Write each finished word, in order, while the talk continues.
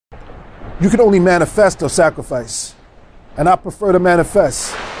You can only manifest or sacrifice. And I prefer to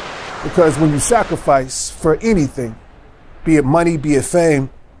manifest, because when you sacrifice for anything, be it money, be it fame,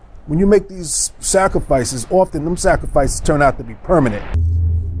 when you make these sacrifices, often them sacrifices turn out to be permanent.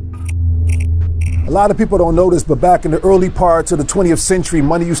 A lot of people don't know this, but back in the early parts of the 20th century,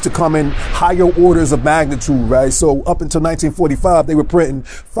 money used to come in higher orders of magnitude, right? So up until 1945, they were printing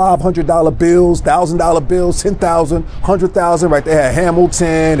 $500 bills, $1,000 bills, 10,000, 100,000, right? They had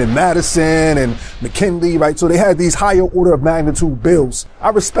Hamilton and Madison and McKinley, right? So they had these higher order of magnitude bills.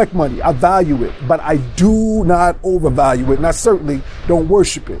 I respect money. I value it, but I do not overvalue it. And I certainly don't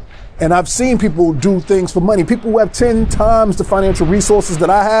worship it. And I've seen people do things for money. People who have 10 times the financial resources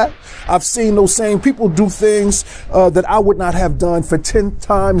that I had, I've seen those same people do things that I would not have done for 10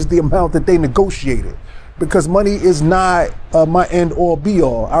 times the amount that they negotiated. Because money is not my end all be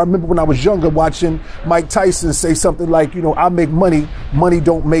all. I remember when I was younger watching Mike Tyson say something like, you know, I make money, money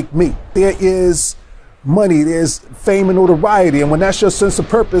don't make me. There is money, there's fame and notoriety. And when that's your sense of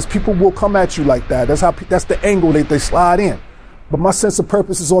purpose, people will come at you like that. That's the angle that they slide in. But my sense of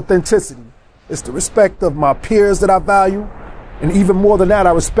purpose is authenticity. It's the respect of my peers that I value. And even more than that,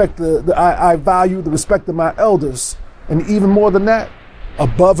 I value the respect of my elders. And even more than that,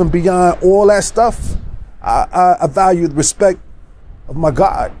 above and beyond all that stuff, I value the respect of my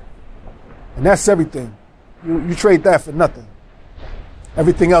God. And that's everything. You trade that for nothing.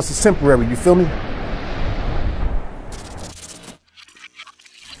 Everything else is temporary, you feel me?